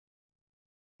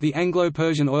The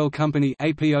Anglo-Persian Oil Company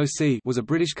 (APOC) was a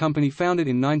British company founded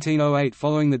in 1908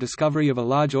 following the discovery of a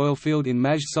large oil field in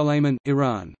Majd Soleiman,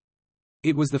 Iran.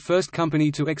 It was the first company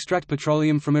to extract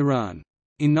petroleum from Iran.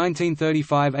 In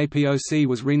 1935 APOC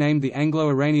was renamed the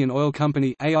Anglo-Iranian Oil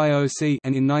Company (AIOC),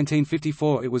 and in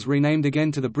 1954 it was renamed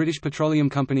again to the British Petroleum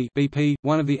Company (BP),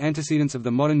 one of the antecedents of the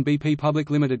modern BP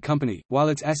Public Limited Company, while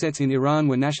its assets in Iran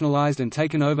were nationalised and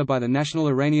taken over by the National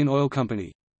Iranian Oil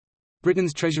Company.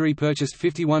 Britain's Treasury purchased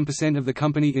 51% of the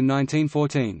company in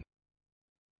 1914.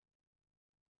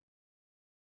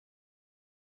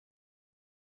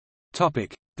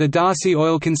 The Darcy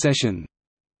Oil Concession.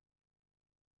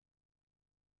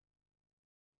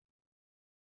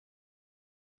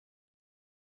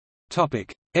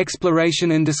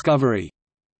 Exploration and discovery.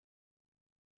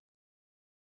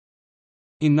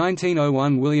 In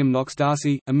 1901 William Knox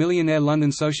Darcy, a millionaire London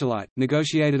socialite,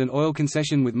 negotiated an oil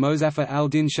concession with Mozaffar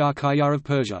al-Din Shah Qajar of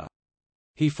Persia.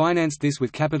 He financed this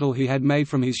with capital he had made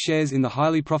from his shares in the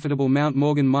highly profitable Mount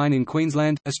Morgan mine in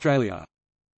Queensland, Australia.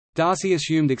 Darcy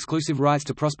assumed exclusive rights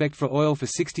to prospect for oil for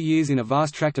 60 years in a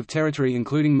vast tract of territory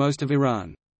including most of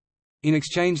Iran. In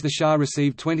exchange the Shah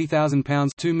received £20,000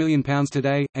 £2 million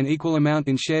today, an equal amount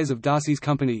in shares of Darcy's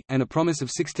company, and a promise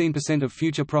of 16% of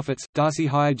future profits. Darcy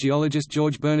hired geologist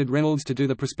George Bernard Reynolds to do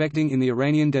the prospecting in the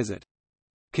Iranian desert.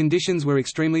 Conditions were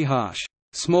extremely harsh.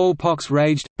 Smallpox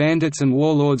raged, bandits and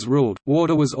warlords ruled,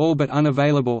 water was all but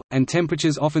unavailable, and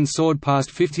temperatures often soared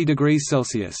past 50 degrees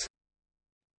Celsius.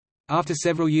 After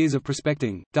several years of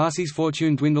prospecting, Darcy's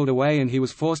fortune dwindled away and he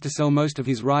was forced to sell most of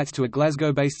his rights to a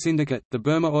Glasgow-based syndicate, the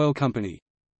Burma Oil Company.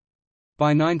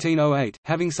 By 1908,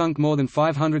 having sunk more than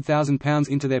 £500,000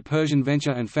 into their Persian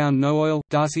venture and found no oil,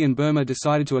 Darcy and Burma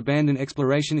decided to abandon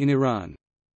exploration in Iran.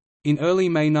 In early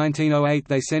May 1908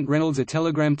 they sent Reynolds a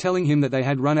telegram telling him that they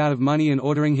had run out of money and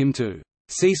ordering him to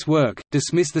cease work,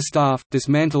 dismiss the staff,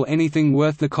 dismantle anything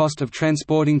worth the cost of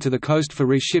transporting to the coast for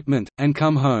reshipment, and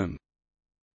come home.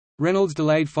 Reynolds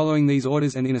delayed following these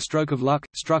orders and in a stroke of luck,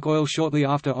 struck oil shortly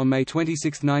after on May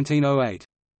 26, 1908.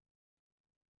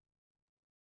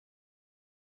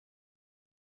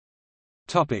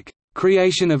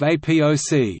 Creation of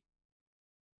APOC.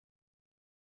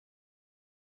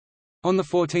 On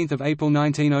 14 April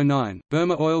 1909,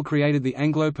 Burma Oil created the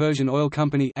Anglo-Persian Oil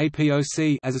Company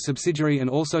 (APOC) as a subsidiary and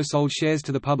also sold shares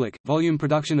to the public. Volume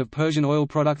production of Persian oil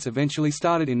products eventually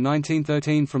started in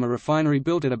 1913 from a refinery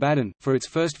built at Abadan, for its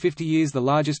first 50 years the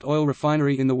largest oil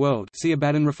refinery in the world. See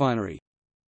Abadan Refinery.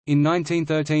 In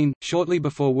 1913, shortly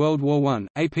before World War I,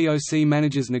 APOC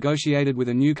managers negotiated with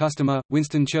a new customer,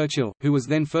 Winston Churchill, who was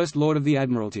then First Lord of the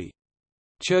Admiralty.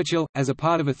 Churchill, as a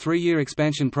part of a three-year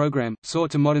expansion program, sought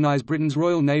to modernize Britain's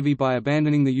Royal Navy by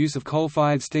abandoning the use of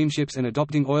coal-fired steamships and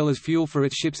adopting oil as fuel for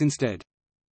its ships instead.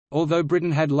 Although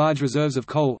Britain had large reserves of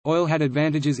coal, oil had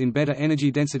advantages in better energy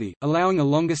density, allowing a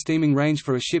longer steaming range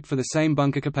for a ship for the same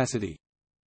bunker capacity.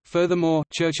 Furthermore,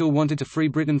 Churchill wanted to free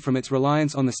Britain from its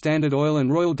reliance on the Standard Oil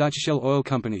and Royal Dutch Shell oil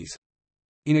companies.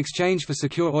 In exchange for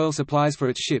secure oil supplies for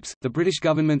its ships, the British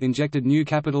government injected new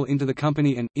capital into the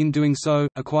company and, in doing so,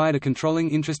 acquired a controlling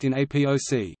interest in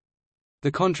APOC.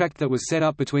 The contract that was set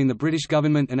up between the British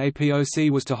government and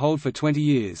APOC was to hold for 20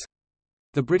 years.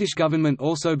 The British government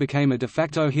also became a de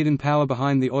facto hidden power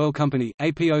behind the oil company.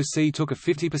 APOC took a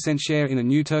 50% share in a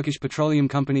new Turkish Petroleum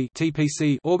Company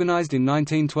 (TPC) organized in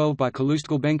 1912 by Calouste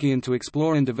Gulbenkian to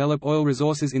explore and develop oil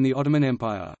resources in the Ottoman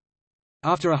Empire.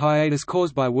 After a hiatus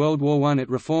caused by World War I, it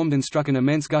reformed and struck an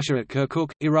immense gusher at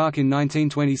Kirkuk, Iraq in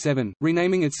 1927,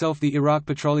 renaming itself the Iraq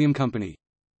Petroleum Company.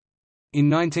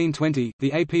 In 1920, the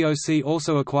APOC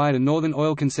also acquired a northern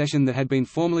oil concession that had been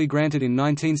formally granted in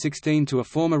 1916 to a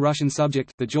former Russian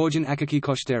subject, the Georgian Akaki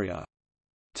Koshtaria.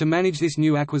 To manage this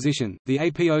new acquisition, the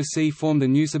APOC formed a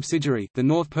new subsidiary, the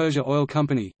North Persia Oil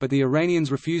Company, but the Iranians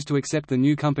refused to accept the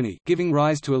new company, giving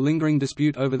rise to a lingering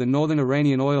dispute over the northern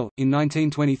Iranian oil. In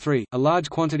 1923, a large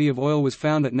quantity of oil was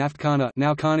found at Naftkhana,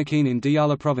 now Karnakin in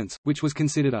Diyala province, which was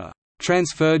considered a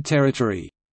transferred territory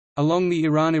along the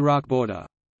Iran-Iraq border.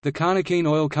 The Karnakin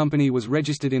Oil Company was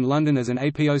registered in London as an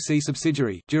APOC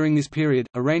subsidiary. During this period,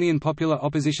 Iranian popular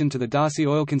opposition to the Darcy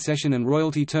oil concession and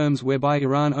royalty terms whereby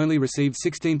Iran only received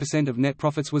 16% of net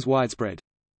profits was widespread.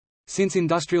 Since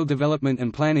industrial development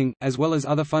and planning, as well as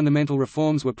other fundamental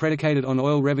reforms were predicated on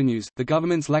oil revenues, the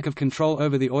government's lack of control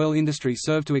over the oil industry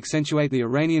served to accentuate the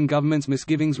Iranian government's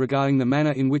misgivings regarding the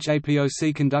manner in which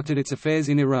APOC conducted its affairs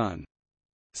in Iran.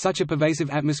 Such a pervasive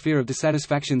atmosphere of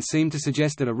dissatisfaction seemed to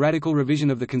suggest that a radical revision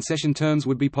of the concession terms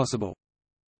would be possible.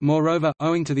 Moreover,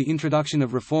 owing to the introduction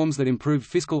of reforms that improved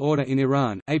fiscal order in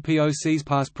Iran, APOC's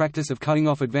past practice of cutting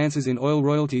off advances in oil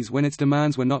royalties when its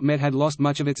demands were not met had lost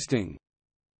much of its sting.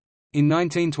 In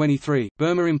 1923,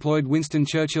 Burma employed Winston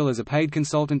Churchill as a paid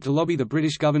consultant to lobby the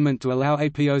British government to allow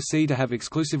APOC to have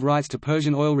exclusive rights to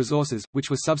Persian oil resources, which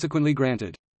was subsequently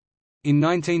granted. In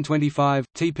 1925,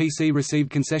 TPC received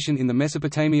concession in the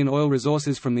Mesopotamian oil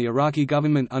resources from the Iraqi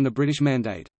government under British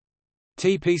mandate.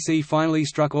 TPC finally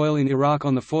struck oil in Iraq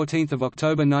on 14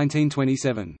 October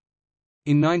 1927.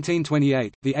 In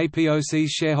 1928, the APOC's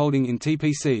shareholding in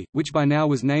TPC, which by now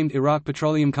was named Iraq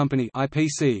Petroleum Company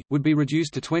 (IPC), would be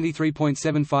reduced to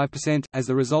 23.75%, as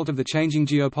the result of the changing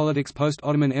geopolitics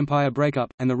post-Ottoman Empire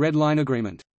breakup, and the Red Line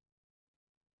Agreement.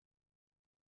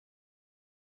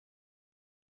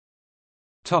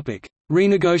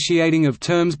 Renegotiating of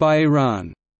terms by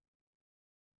Iran.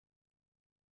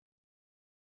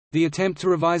 The attempt to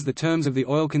revise the terms of the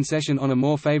oil concession on a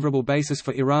more favorable basis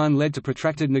for Iran led to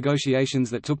protracted negotiations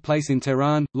that took place in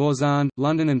Tehran, Lausanne,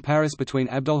 London and Paris between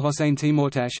Abdolhossein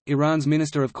Timurtash, Iran's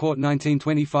Minister of Court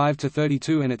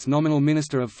 1925–32 and its nominal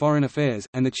Minister of Foreign Affairs,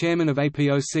 and the chairman of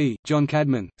APOC, John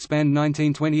Cadman, spanned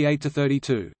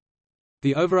 1928–32.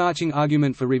 The overarching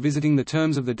argument for revisiting the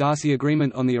terms of the Darcy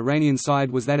Agreement on the Iranian side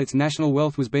was that its national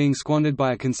wealth was being squandered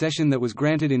by a concession that was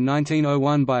granted in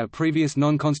 1901 by a previous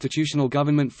non-constitutional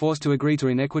government forced to agree to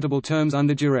inequitable terms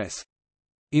under duress.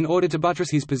 In order to buttress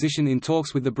his position in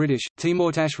talks with the British,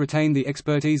 Timurtash retained the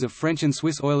expertise of French and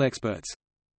Swiss oil experts.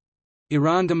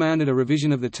 Iran demanded a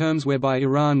revision of the terms whereby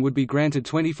Iran would be granted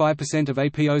 25% of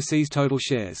APOC's total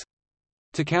shares.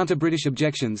 To counter British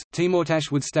objections,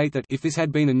 Timurtash would state that, if this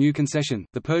had been a new concession,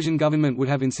 the Persian government would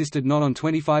have insisted not on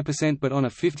 25% but on a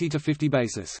 50-50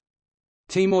 basis.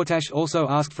 Timurtash also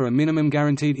asked for a minimum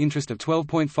guaranteed interest of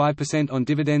 12.5% on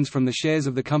dividends from the shares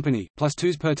of the company, plus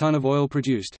 2s per ton of oil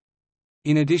produced.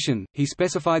 In addition, he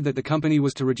specified that the company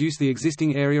was to reduce the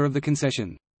existing area of the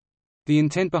concession. The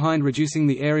intent behind reducing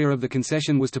the area of the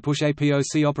concession was to push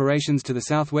APOC operations to the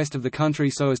southwest of the country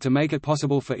so as to make it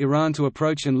possible for Iran to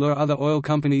approach and lure other oil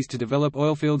companies to develop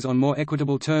oilfields on more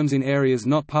equitable terms in areas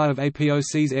not part of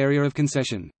APOC's area of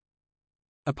concession.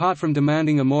 Apart from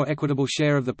demanding a more equitable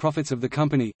share of the profits of the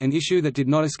company, an issue that did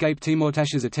not escape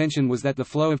Timurtash's attention was that the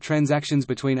flow of transactions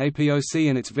between APOC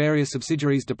and its various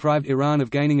subsidiaries deprived Iran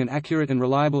of gaining an accurate and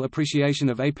reliable appreciation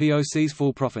of APOC's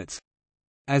full profits.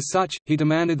 As such, he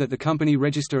demanded that the company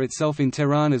register itself in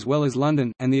Tehran as well as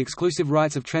London, and the exclusive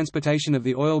rights of transportation of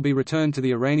the oil be returned to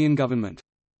the Iranian government.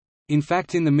 In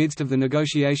fact, in the midst of the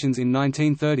negotiations in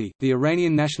 1930, the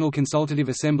Iranian National Consultative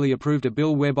Assembly approved a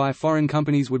bill whereby foreign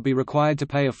companies would be required to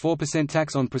pay a 4%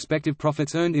 tax on prospective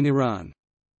profits earned in Iran.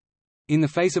 In the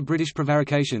face of British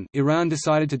prevarication, Iran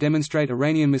decided to demonstrate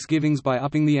Iranian misgivings by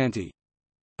upping the ante.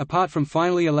 Apart from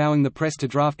finally allowing the press to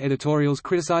draft editorials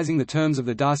criticizing the terms of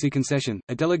the Darcy concession,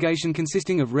 a delegation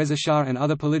consisting of Reza Shah and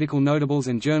other political notables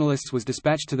and journalists was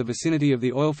dispatched to the vicinity of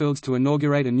the oilfields to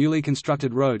inaugurate a newly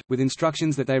constructed road, with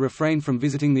instructions that they refrain from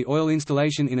visiting the oil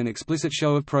installation in an explicit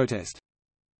show of protest.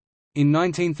 In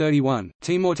 1931,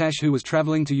 Timurtash, who was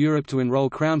traveling to Europe to enroll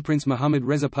Crown Prince Mohammad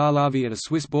Reza Pahlavi at a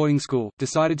Swiss boarding school,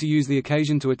 decided to use the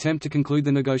occasion to attempt to conclude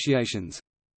the negotiations.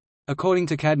 According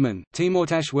to Cadman,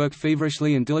 Timurtash worked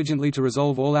feverishly and diligently to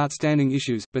resolve all outstanding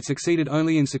issues, but succeeded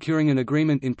only in securing an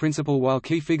agreement in principle while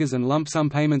key figures and lump sum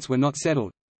payments were not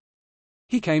settled.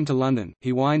 He came to London,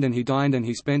 he wined and he dined and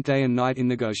he spent day and night in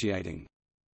negotiating.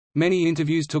 Many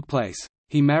interviews took place.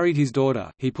 He married his daughter,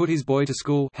 he put his boy to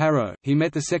school, Harrow, he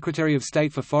met the Secretary of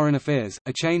State for Foreign Affairs,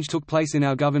 a change took place in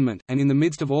our government, and in the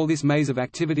midst of all this maze of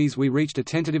activities we reached a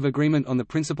tentative agreement on the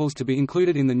principles to be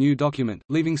included in the new document,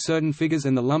 leaving certain figures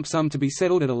and the lump sum to be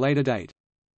settled at a later date.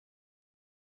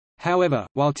 However,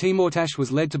 while Timurtash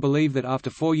was led to believe that after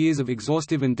 4 years of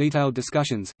exhaustive and detailed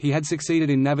discussions, he had succeeded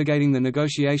in navigating the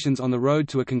negotiations on the road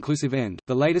to a conclusive end,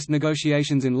 the latest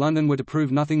negotiations in London were to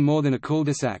prove nothing more than a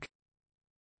cul-de-sac.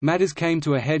 Matters came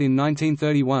to a head in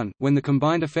 1931, when the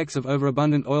combined effects of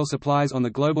overabundant oil supplies on the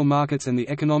global markets and the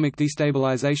economic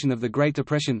destabilization of the Great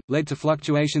Depression, led to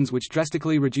fluctuations which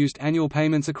drastically reduced annual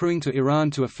payments accruing to Iran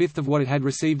to a fifth of what it had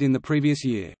received in the previous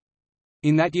year.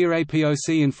 In that year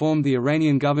APOC informed the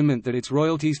Iranian government that its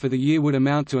royalties for the year would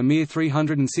amount to a mere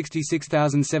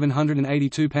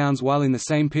 £366,782, while in the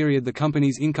same period the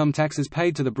company's income taxes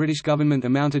paid to the British government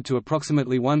amounted to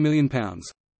approximately £1 million.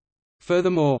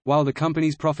 Furthermore, while the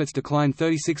company's profits declined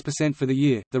 36% for the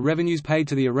year, the revenues paid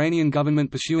to the Iranian government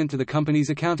pursuant to the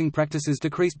company's accounting practices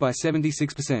decreased by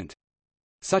 76%.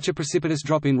 Such a precipitous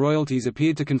drop in royalties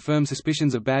appeared to confirm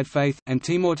suspicions of bad faith, and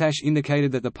Timurtash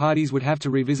indicated that the parties would have to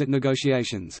revisit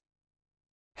negotiations.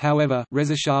 However,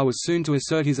 Reza Shah was soon to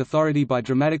assert his authority by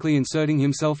dramatically inserting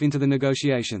himself into the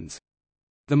negotiations.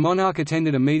 The monarch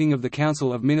attended a meeting of the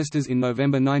Council of Ministers in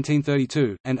November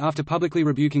 1932, and after publicly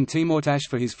rebuking Timurtash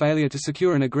for his failure to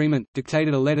secure an agreement,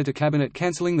 dictated a letter to cabinet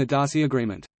cancelling the Darcy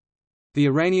Agreement. The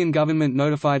Iranian government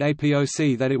notified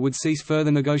APOC that it would cease further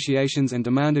negotiations and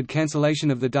demanded cancellation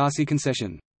of the Darcy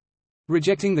concession.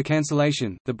 Rejecting the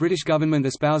cancellation, the British government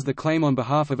espoused the claim on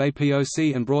behalf of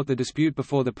APOC and brought the dispute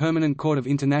before the Permanent Court of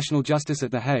International Justice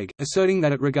at The Hague, asserting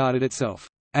that it regarded itself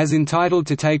as entitled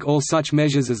to take all such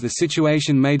measures as the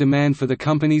situation may demand for the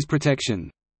company's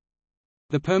protection.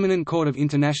 The Permanent Court of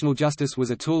International Justice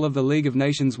was a tool of the League of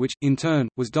Nations which, in turn,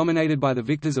 was dominated by the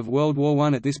victors of World War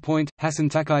I. At this point, Hassan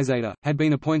Taqizadeh had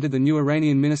been appointed the new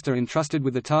Iranian minister entrusted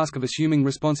with the task of assuming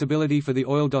responsibility for the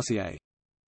oil dossier.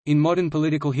 In modern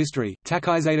political history,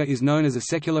 Taqizadeh is known as a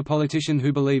secular politician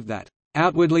who believed that,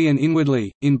 "outwardly and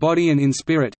inwardly, in body and in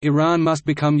spirit, Iran must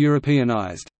become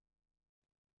Europeanized."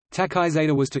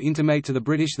 Taqizadeh was to intimate to the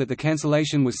British that the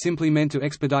cancellation was simply meant to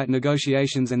expedite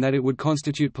negotiations and that it would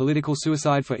constitute political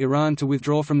suicide for Iran to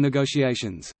withdraw from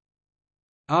negotiations.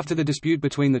 After the dispute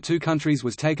between the two countries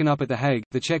was taken up at The Hague,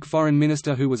 the Czech foreign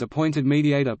minister who was appointed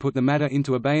mediator put the matter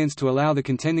into abeyance to allow the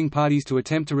contending parties to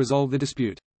attempt to resolve the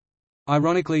dispute.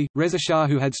 Ironically, Reza Shah,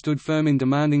 who had stood firm in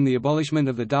demanding the abolishment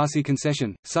of the Darcy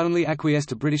concession, suddenly acquiesced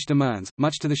to British demands,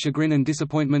 much to the chagrin and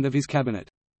disappointment of his cabinet.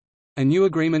 A new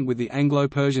agreement with the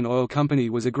Anglo-Persian Oil Company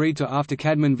was agreed to after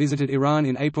Cadman visited Iran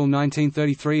in April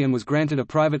 1933 and was granted a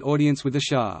private audience with the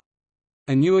Shah.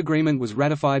 A new agreement was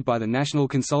ratified by the National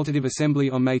Consultative Assembly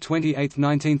on May 28,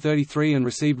 1933 and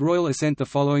received royal assent the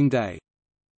following day.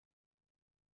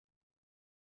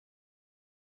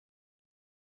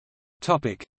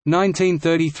 Topic: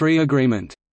 1933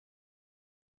 agreement.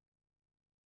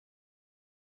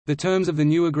 The terms of the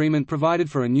new agreement provided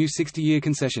for a new 60-year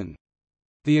concession.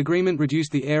 The agreement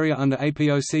reduced the area under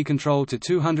APOC control to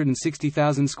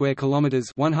 260,000 square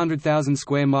kilometers, 100,000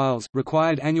 square miles,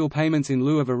 required annual payments in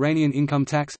lieu of Iranian income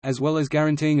tax, as well as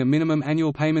guaranteeing a minimum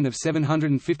annual payment of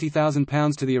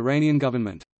 £750,000 to the Iranian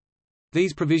government.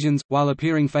 These provisions, while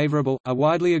appearing favorable, are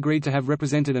widely agreed to have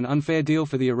represented an unfair deal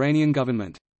for the Iranian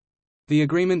government. The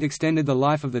agreement extended the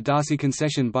life of the Darcy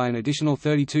concession by an additional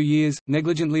 32 years,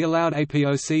 negligently allowed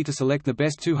APOC to select the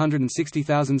best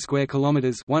 260,000 square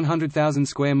kilometers, 100,000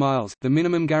 square miles. The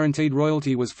minimum guaranteed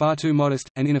royalty was far too modest,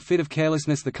 and in a fit of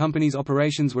carelessness the company's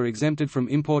operations were exempted from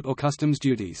import or customs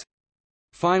duties.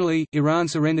 Finally, Iran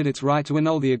surrendered its right to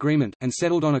annul the agreement, and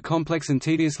settled on a complex and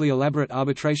tediously elaborate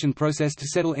arbitration process to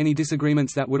settle any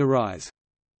disagreements that would arise.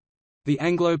 The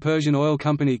Anglo-Persian Oil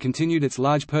Company continued its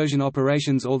large Persian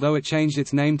operations although it changed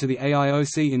its name to the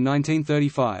AIOC in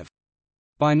 1935.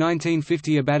 By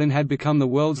 1950 Abadan had become the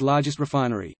world's largest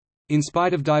refinery. In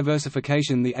spite of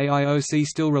diversification, the AIOC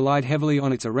still relied heavily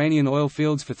on its Iranian oil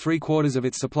fields for three-quarters of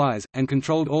its supplies, and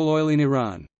controlled all oil in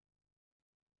Iran.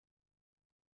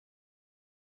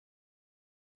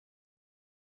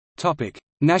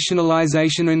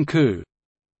 Nationalisation and coup.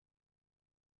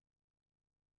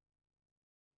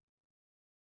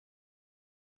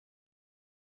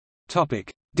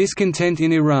 Discontent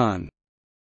in Iran.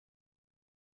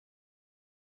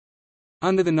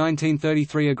 Under the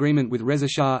 1933 agreement with Reza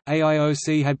Shah,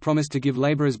 AIOC had promised to give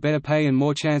laborers better pay and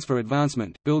more chance for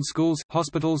advancement, build schools,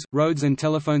 hospitals, roads and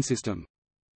telephone system.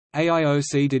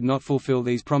 AIOC did not fulfill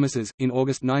these promises. In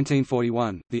August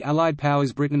 1941, the Allied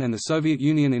powers Britain and the Soviet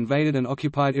Union invaded and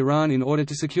occupied Iran in order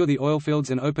to secure the oilfields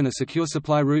and open a secure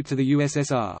supply route to the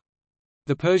USSR.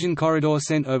 The Persian Corridor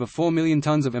sent over 4 million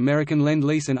tons of American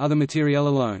Lend-Lease and other materiel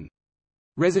alone.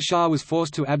 Reza Shah was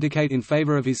forced to abdicate in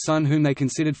favor of his son, whom they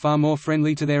considered far more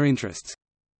friendly to their interests.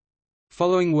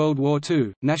 Following World War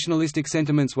II, nationalistic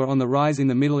sentiments were on the rise in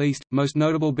the Middle East, most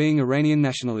notable being Iranian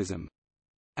nationalism.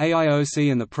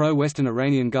 AIOC and the pro-Western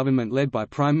Iranian government led by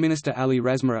Prime Minister Ali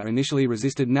Razmara initially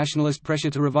resisted nationalist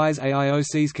pressure to revise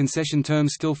AIOC's concession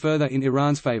terms still further in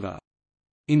Iran's favor.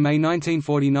 In May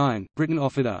 1949, Britain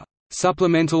offered a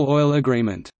supplemental oil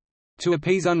agreement to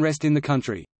appease unrest in the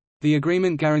country. The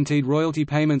agreement guaranteed royalty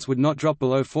payments would not drop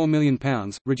below £4 million,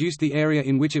 reduced the area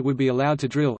in which it would be allowed to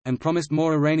drill, and promised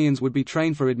more Iranians would be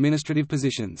trained for administrative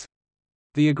positions.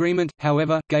 The agreement,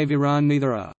 however, gave Iran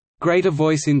neither a greater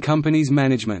voice in company's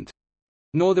management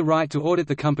nor the right to audit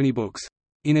the company books.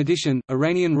 In addition,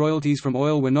 Iranian royalties from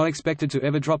oil were not expected to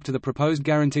ever drop to the proposed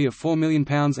guarantee of £4 million,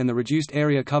 and the reduced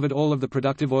area covered all of the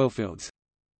productive oilfields.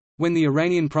 When the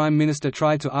Iranian Prime Minister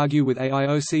tried to argue with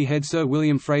AIOC head Sir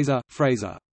William Fraser,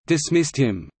 Fraser dismissed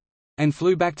him and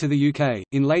flew back to the UK.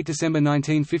 In late December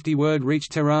 1950, word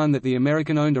reached Tehran that the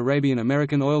American-owned Arabian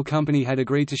American Oil Company had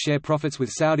agreed to share profits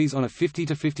with Saudis on a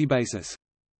 50-50 basis.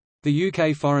 The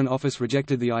UK Foreign Office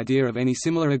rejected the idea of any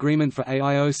similar agreement for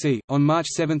AIOC. On March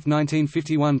 7,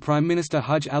 1951, Prime Minister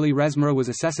Hajj Ali Razmara was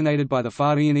assassinated by the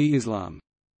Fardiyeen-e-Islam.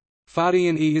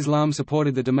 Fardiyeen-e-Islam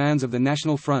supported the demands of the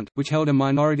National Front, which held a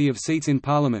minority of seats in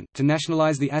Parliament, to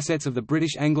nationalise the assets of the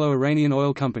British Anglo-Iranian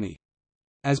Oil Company.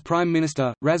 As Prime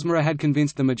Minister, Razmara had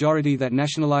convinced the majority that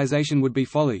nationalisation would be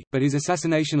folly, but his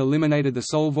assassination eliminated the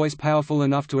sole voice powerful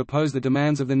enough to oppose the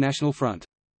demands of the National Front.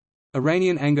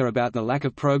 Iranian anger about the lack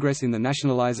of progress in the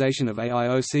nationalisation of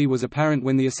AIOC was apparent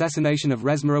when the assassination of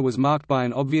Razmara was marked by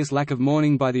an obvious lack of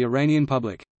mourning by the Iranian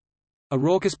public. A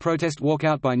raucous protest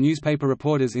walkout by newspaper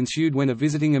reporters ensued when a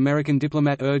visiting American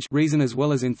diplomat urged reason as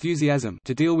well as enthusiasm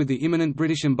to deal with the imminent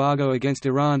British embargo against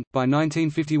Iran. By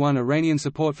 1951, Iranian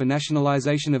support for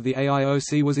nationalisation of the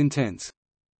AIOC was intense.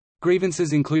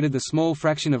 Grievances included the small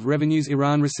fraction of revenues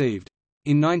Iran received.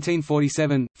 In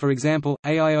 1947, for example,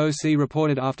 AIOC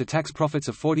reported after-tax profits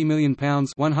of £40 million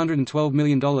 $112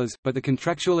 million, but the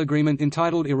contractual agreement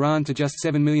entitled Iran to just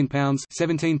 £7 million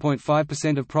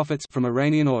 17.5% of profits from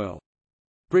Iranian oil.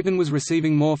 Britain was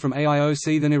receiving more from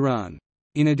AIOC than Iran.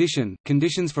 In addition,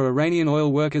 conditions for Iranian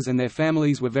oil workers and their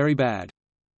families were very bad.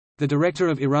 The director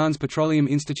of Iran's Petroleum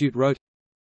Institute wrote,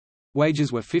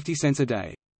 "Wages were 50 cents a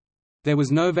day. There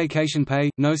was no vacation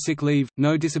pay, no sick leave,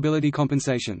 no disability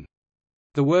compensation.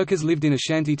 The workers lived in a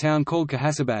shanty town called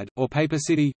Kahasabad, or Paper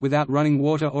City, without running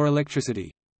water or electricity.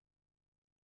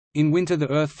 In winter the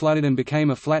earth flooded and became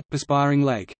a flat, perspiring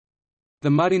lake. The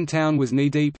mud in town was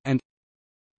knee-deep, and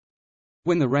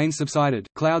when the rain subsided,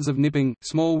 clouds of nipping,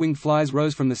 small winged flies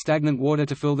rose from the stagnant water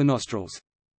to fill the nostrils.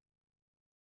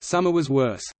 Summer was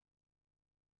worse.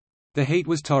 The heat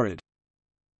was torrid,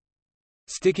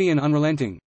 sticky and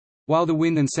unrelenting, while the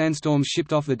wind and sandstorms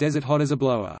shipped off the desert hot as a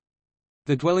blower.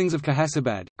 The dwellings of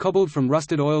Kahasabad, cobbled from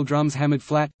rusted oil drums hammered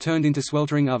flat, turned into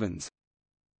sweltering ovens.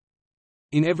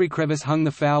 In every crevice hung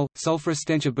the foul, sulphurous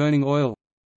stench of burning oil.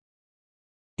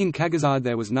 In Kagazad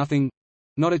there was nothing,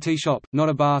 not a tea shop, not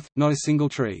a bath, not a single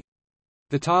tree.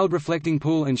 The tiled reflecting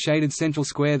pool and shaded central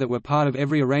square that were part of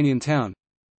every Iranian town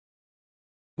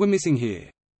were missing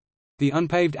here. The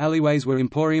unpaved alleyways were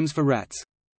emporiums for rats."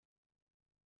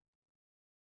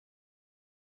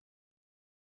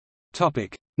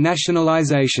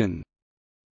 Nationalisation.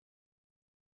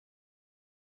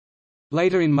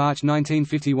 Later in March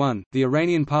 1951, the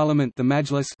Iranian parliament, the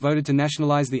Majlis, voted to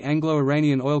nationalize the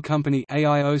Anglo-Iranian Oil Company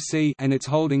 (AIOC) and its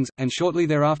holdings, and shortly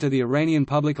thereafter the Iranian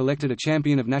public elected a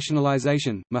champion of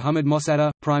nationalization, Mohammad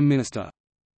Mossadegh, prime minister.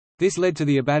 This led to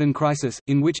the Abadan crisis,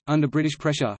 in which, under British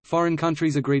pressure, foreign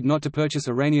countries agreed not to purchase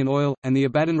Iranian oil, and the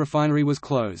Abadan refinery was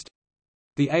closed.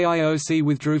 The AIOC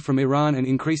withdrew from Iran and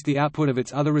increased the output of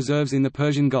its other reserves in the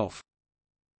Persian Gulf.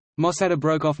 Mossadegh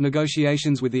broke off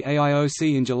negotiations with the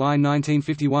AIOC in July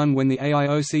 1951 when the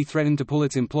AIOC threatened to pull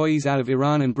its employees out of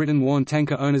Iran, and Britain warned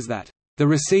tanker owners that, "the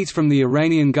receipts from the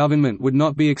Iranian government would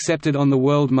not be accepted on the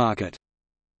world market."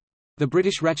 The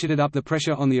British ratcheted up the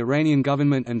pressure on the Iranian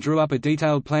government and drew up a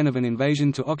detailed plan of an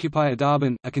invasion to occupy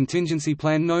Adarban, a contingency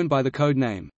plan known by the code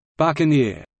name,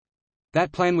 Buccaneer.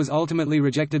 That plan was ultimately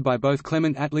rejected by both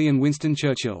Clement Attlee and Winston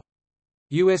Churchill.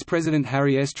 U.S. President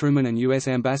Harry S. Truman and U.S.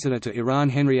 Ambassador to Iran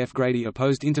Henry F. Grady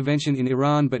opposed intervention in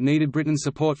Iran but needed Britain's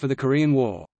support for the Korean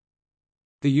War.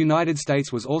 The United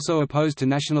States was also opposed to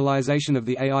nationalization of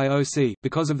the AIOC,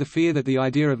 because of the fear that the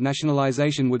idea of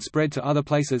nationalization would spread to other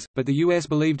places, but the U.S.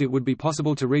 believed it would be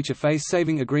possible to reach a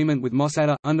face-saving agreement with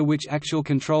Mossadegh, under which actual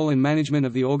control and management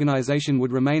of the organization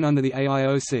would remain under the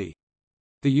AIOC.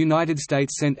 The United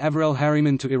States sent Averell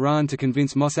Harriman to Iran to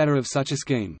convince Mossadegh of such a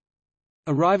scheme.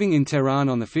 Arriving in Tehran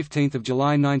on 15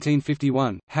 July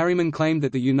 1951, Harriman claimed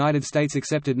that the United States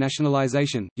accepted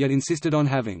nationalization, yet insisted on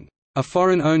having a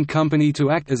foreign-owned company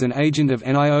to act as an agent of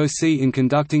NIOC in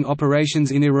conducting operations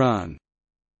in Iran.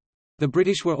 The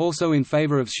British were also in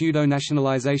favour of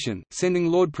pseudo-nationalisation,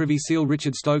 sending Lord Privy Seal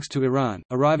Richard Stokes to Iran,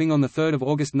 arriving on 3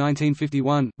 August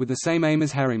 1951, with the same aim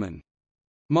as Harriman.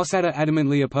 Mossadegh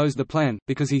adamantly opposed the plan,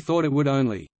 because he thought it would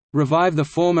only revive the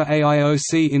former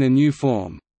AIOC in a new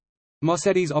form.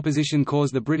 Mossadegh's opposition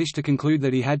caused the British to conclude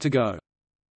that he had to go.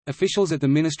 Officials at the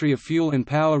Ministry of Fuel and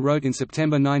Power wrote in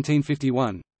September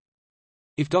 1951,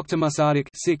 "If Dr. Mossadegh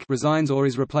resigns or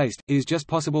is replaced, it is just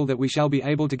possible that we shall be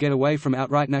able to get away from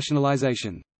outright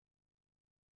nationalisation.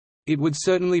 It would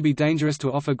certainly be dangerous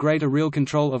to offer greater real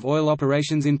control of oil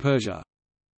operations in Persia.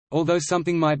 Although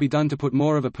something might be done to put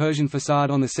more of a Persian facade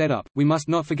on the setup, we must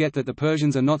not forget that the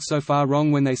Persians are not so far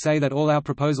wrong when they say that all our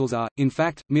proposals are, in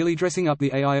fact, merely dressing up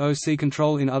the AIOC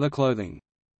control in other clothing.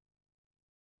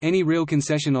 Any real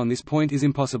concession on this point is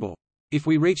impossible. If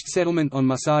we reached settlement on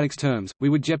Mossadegh's terms, we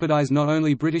would jeopardize not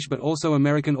only British but also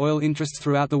American oil interests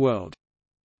throughout the world.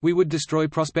 We would destroy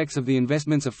prospects of the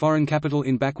investments of foreign capital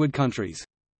in backward countries.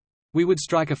 We would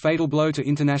strike a fatal blow to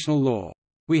international law.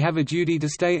 We have a duty to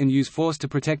stay and use force to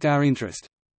protect our interest.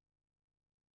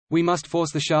 We must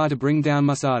force the Shah to bring down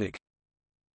Mossadegh.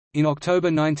 In October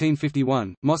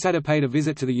 1951, Mossadegh paid a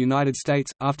visit to the United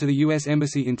States, after the U.S.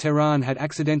 Embassy in Tehran had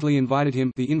accidentally invited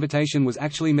him. The invitation was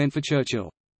actually meant for Churchill.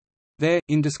 There,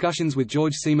 in discussions with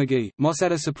George C. McGee,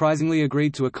 Mossadegh surprisingly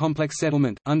agreed to a complex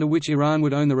settlement, under which Iran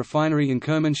would own the refinery in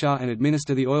Kermanshah and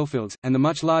administer the oilfields, and the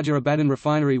much larger Abadan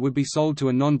refinery would be sold to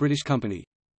a non-British company.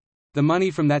 The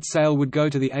money from that sale would go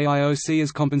to the AIOC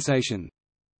as compensation.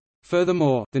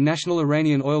 Furthermore, the National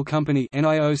Iranian Oil Company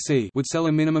 (NIOC) would sell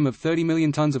a minimum of 30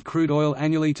 million tons of crude oil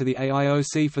annually to the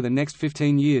AIOC for the next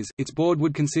 15 years. Its board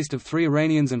would consist of 3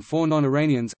 Iranians and 4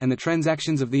 non-Iranians, and the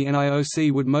transactions of the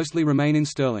NIOC would mostly remain in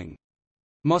sterling.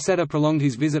 Mossadegh prolonged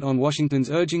his visit on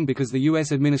Washington's urging because the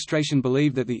U.S. administration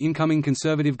believed that the incoming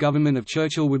conservative government of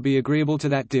Churchill would be agreeable to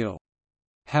that deal.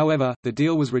 However, the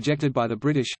deal was rejected by the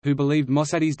British, who believed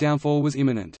Mossadegh's downfall was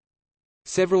imminent.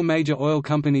 Several major oil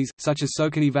companies, such as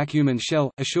Socony Vacuum and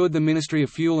Shell, assured the Ministry of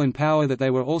Fuel and Power that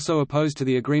they were also opposed to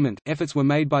the agreement. Efforts were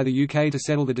made by the UK to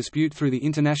settle the dispute through the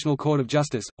International Court of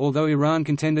Justice, although Iran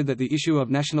contended that the issue of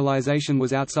nationalisation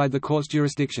was outside the court's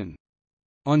jurisdiction.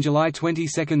 On July 22,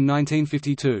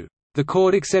 1952, the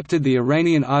court accepted the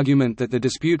Iranian argument that the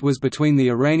dispute was between the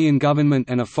Iranian government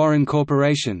and a foreign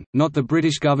corporation, not the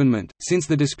British government. Since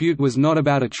the dispute was not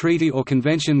about a treaty or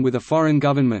convention with a foreign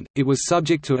government, it was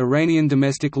subject to Iranian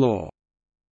domestic law.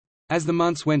 As the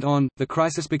months went on, the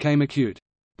crisis became acute.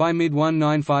 By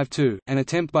mid-1952, an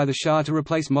attempt by the Shah to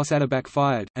replace Mossadegh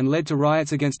backfired, and led to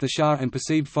riots against the Shah and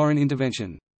perceived foreign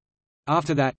intervention.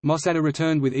 After that, Mossadegh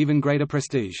returned with even greater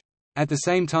prestige. At the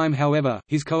same time, however,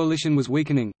 his coalition was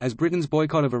weakening, as Britain's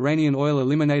boycott of Iranian oil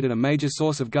eliminated a major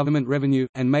source of government revenue,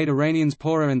 and made Iranians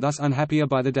poorer and thus unhappier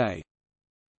by the day.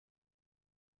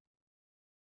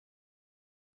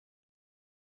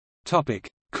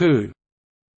 Coup.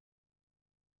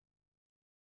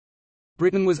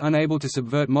 Britain was unable to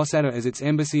subvert Mossadegh as its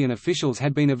embassy and officials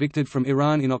had been evicted from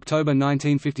Iran in October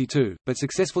 1952, but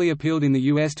successfully appealed in the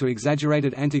US to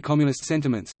exaggerated anti-communist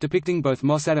sentiments, depicting both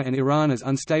Mossadegh and Iran as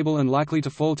unstable and likely to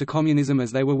fall to communism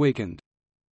as they were weakened.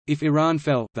 If Iran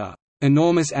fell, the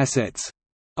enormous assets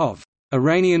of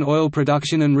Iranian oil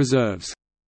production and reserves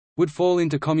would fall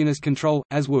into communist control,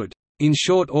 as would, in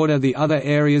short order, the other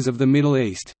areas of the Middle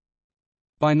East.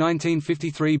 By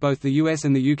 1953 both the US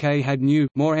and the UK had new,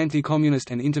 more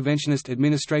anti-communist and interventionist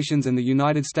administrations, and the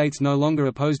United States no longer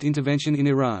opposed intervention in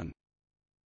Iran.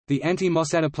 The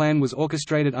anti-Mossadegh plan was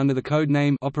orchestrated under the code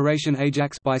name Operation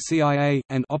Ajax by CIA,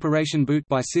 and Operation Boot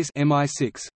by CIS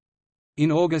MI6.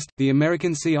 In August, the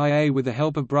American CIA, with the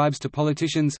help of bribes to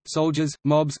politicians, soldiers,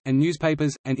 mobs, and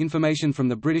newspapers, and information from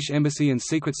the British Embassy and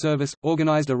Secret Service,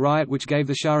 organized a riot which gave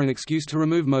the Shah an excuse to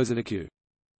remove Mossadegh.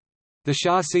 The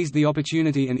Shah seized the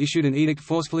opportunity and issued an edict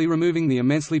forcefully removing the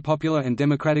immensely popular and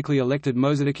democratically elected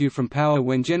Mossadegh from power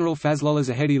when General Fazlollah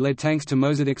Zahedi led tanks to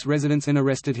Mossadegh's residence and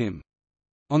arrested him.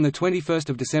 On 21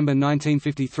 December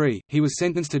 1953, he was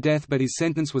sentenced to death, but his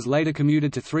sentence was later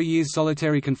commuted to 3 years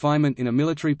solitary confinement in a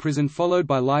military prison followed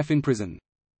by life in prison.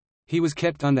 He was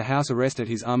kept under house arrest at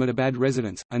his Ahmedabad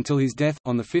residence, until his death,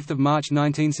 on 5 March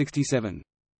 1967.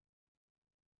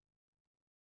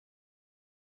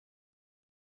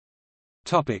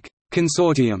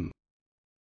 Consortium.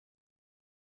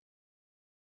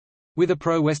 With a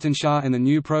pro-Western Shah and the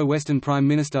new pro-Western Prime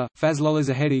Minister, Fazlollah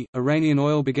Zahedi, Iranian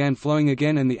oil began flowing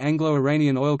again, and the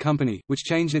Anglo-Persian Oil Company, which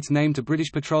changed its name to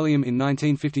British Petroleum in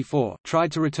 1954,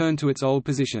 tried to return to its old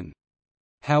position.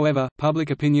 However, public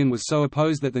opinion was so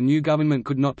opposed that the new government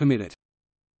could not permit it.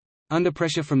 Under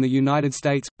pressure from the United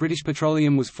States, British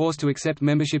Petroleum was forced to accept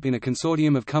membership in a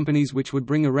consortium of companies which would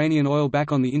bring Iranian oil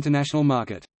back on the international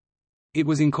market. It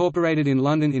was incorporated in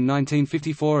London in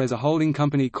 1954 as a holding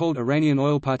company called Iranian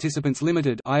Oil Participants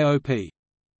Limited (IOP).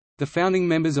 The founding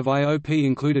members of IOP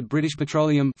included British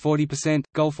Petroleum 40%,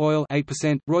 Gulf Oil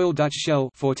 8%, Royal Dutch Shell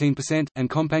 14%, and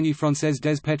Compagnie Française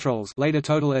des Pétroles, later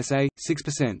Total SA,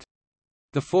 6%.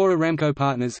 The 4 Aramco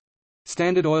partners: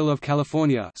 Standard Oil of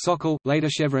California, Sokol, later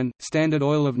Chevron; Standard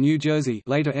Oil of New Jersey,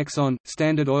 later Exxon;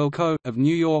 Standard Oil Co. of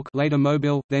New York, later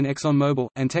Mobil, then ExxonMobil;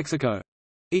 and Texaco.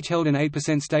 Each held an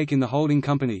 8% stake in the holding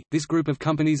company. This group of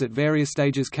companies at various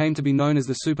stages came to be known as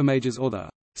the Supermajors, or the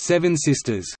Seven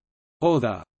Sisters, or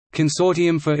the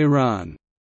Consortium for Iran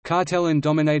cartel, and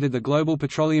dominated the global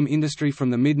petroleum industry from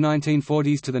the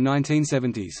mid-1940s to the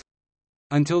 1970s.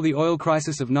 Until the oil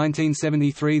crisis of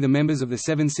 1973, the members of the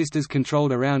Seven Sisters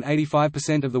controlled around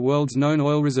 85% of the world's known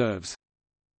oil reserves.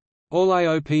 All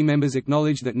IOP members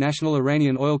acknowledge that National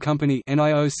Iranian Oil Company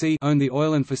 (NIOC) owned the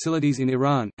oil and facilities in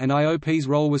Iran, and IOP's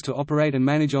role was to operate and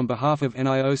manage on behalf of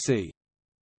NIOC.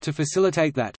 To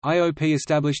facilitate that, IOP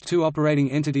established two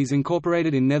operating entities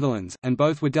incorporated in Netherlands, and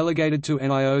both were delegated to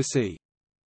NIOC.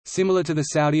 Similar to the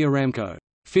Saudi Aramco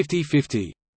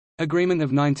 50-50 agreement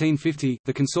of 1950,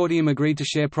 the consortium agreed to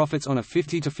share profits on a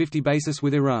 50-50 basis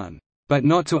with Iran, but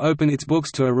not to open its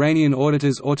books to Iranian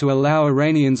auditors or to allow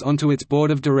Iranians onto its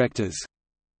board of directors.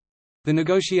 The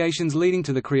negotiations leading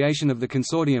to the creation of the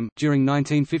consortium, during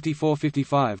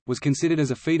 1954–55, was considered as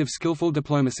a feat of skillful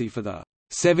diplomacy for the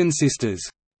Seven Sisters.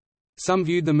 Some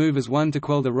viewed the move as one to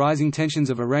quell the rising tensions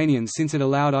of Iranians since it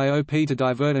allowed IOP to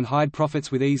divert and hide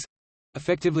profits with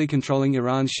ease—effectively controlling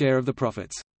Iran's share of the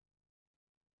profits.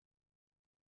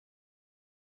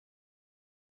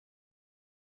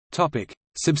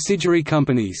 Subsidiary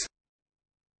companies.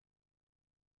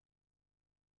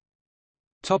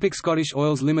 Scottish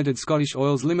Oils Ltd. Scottish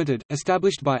Oils Ltd.,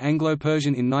 established by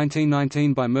Anglo-Persian in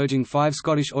 1919 by merging 5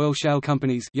 Scottish oil shale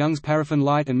companies: Young's Paraffin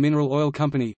Light and Mineral Oil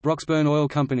Company, Broxburn Oil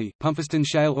Company, Pumpherston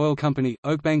Shale Oil Company,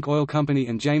 Oakbank Oil Company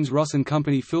and James Ross &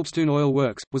 Company. Philpstown Oil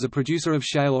Works, was a producer of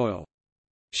shale oil.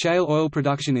 Shale oil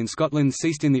production in Scotland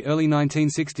ceased in the early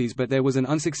 1960s, but there was an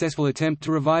unsuccessful attempt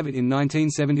to revive it in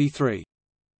 1973.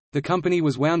 The company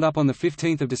was wound up on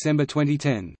 15 December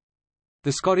 2010.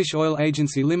 The Scottish Oil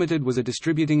Agency Limited was a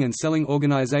distributing and selling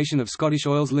organisation of Scottish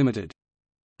Oils Limited.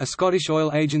 A Scottish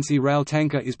Oil Agency rail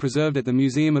tanker is preserved at the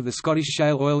Museum of the Scottish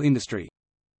Shale Oil Industry.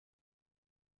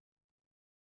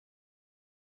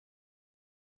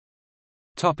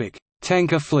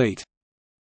 Tanker fleet.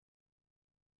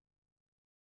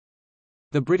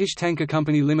 The British Tanker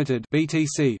Company Limited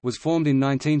 (BTC) was formed in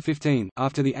 1915,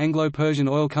 after the Anglo-Persian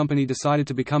Oil Company decided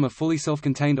to become a fully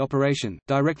self-contained operation,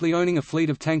 directly owning a fleet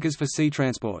of tankers for sea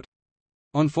transport.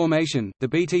 On formation, the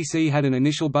BTC had an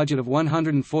initial budget of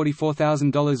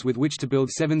 $144,000 with which to build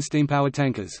 7 steam-powered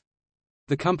tankers.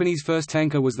 The company's first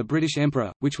tanker was the British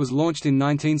Emperor, which was launched in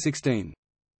 1916.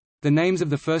 The names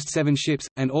of the first 7 ships,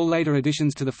 and all later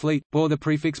additions to the fleet, bore the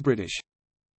prefix British.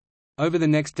 Over the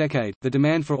next decade, the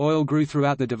demand for oil grew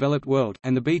throughout the developed world,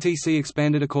 and the BTC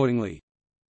expanded accordingly.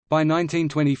 By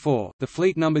 1924, the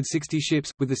fleet numbered 60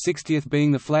 ships, with the 60th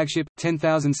being the flagship,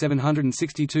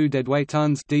 10,762 deadweight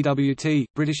tons (DWT),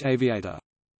 British Aviator.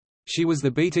 She was the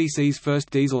BTC's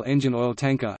first diesel engine oil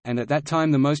tanker, and at that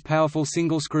time the most powerful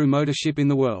single-screw motor ship in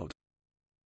the world.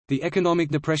 The economic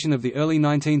depression of the early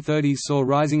 1930s saw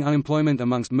rising unemployment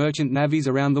amongst merchant navies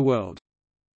around the world.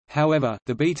 However,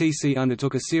 the BTC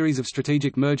undertook a series of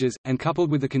strategic mergers, and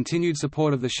coupled with the continued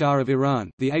support of the Shah of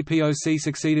Iran, the APOC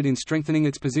succeeded in strengthening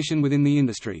its position within the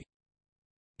industry.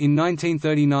 In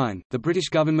 1939, the British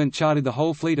government chartered the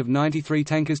whole fleet of 93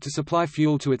 tankers to supply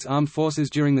fuel to its armed forces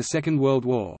during the Second World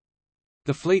War.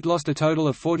 The fleet lost a total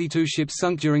of 42 ships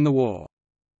sunk during the war.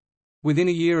 Within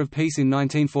a year of peace in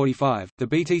 1945, the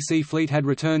BTC fleet had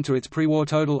returned to its pre-war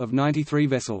total of 93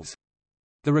 vessels.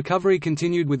 The recovery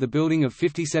continued with the building of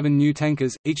 57 new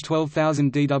tankers, each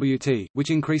 12,000 DWT, which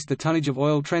increased the tonnage of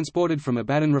oil transported from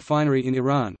Abadan refinery in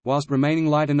Iran, whilst remaining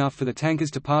light enough for the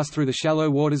tankers to pass through the shallow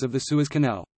waters of the Suez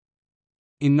Canal.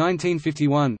 In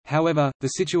 1951, however, the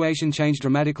situation changed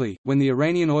dramatically, when the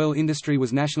Iranian oil industry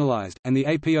was nationalized, and the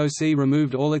APOC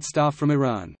removed all its staff from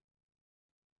Iran.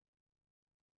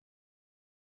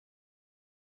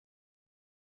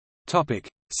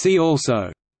 See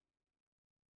also: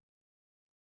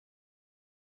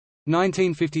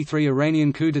 1953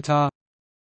 Iranian coup d'état,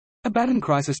 Abadan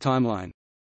crisis timeline,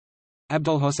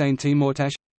 Abdolhossein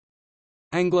Timurtash,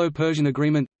 Anglo-Persian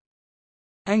agreement,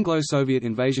 Anglo-Soviet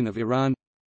invasion of Iran,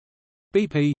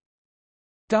 BP,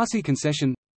 Darcy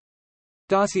concession,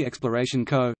 Darcy Exploration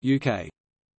Co., UK,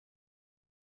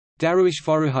 Daruish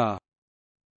Foruhar,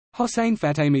 Hossein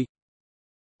Fatemi,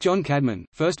 John Cadman,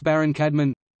 1st Baron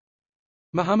Cadman,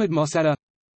 Muhammad Mossadegh,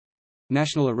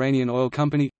 National Iranian Oil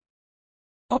Company,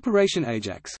 Operation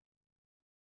Ajax.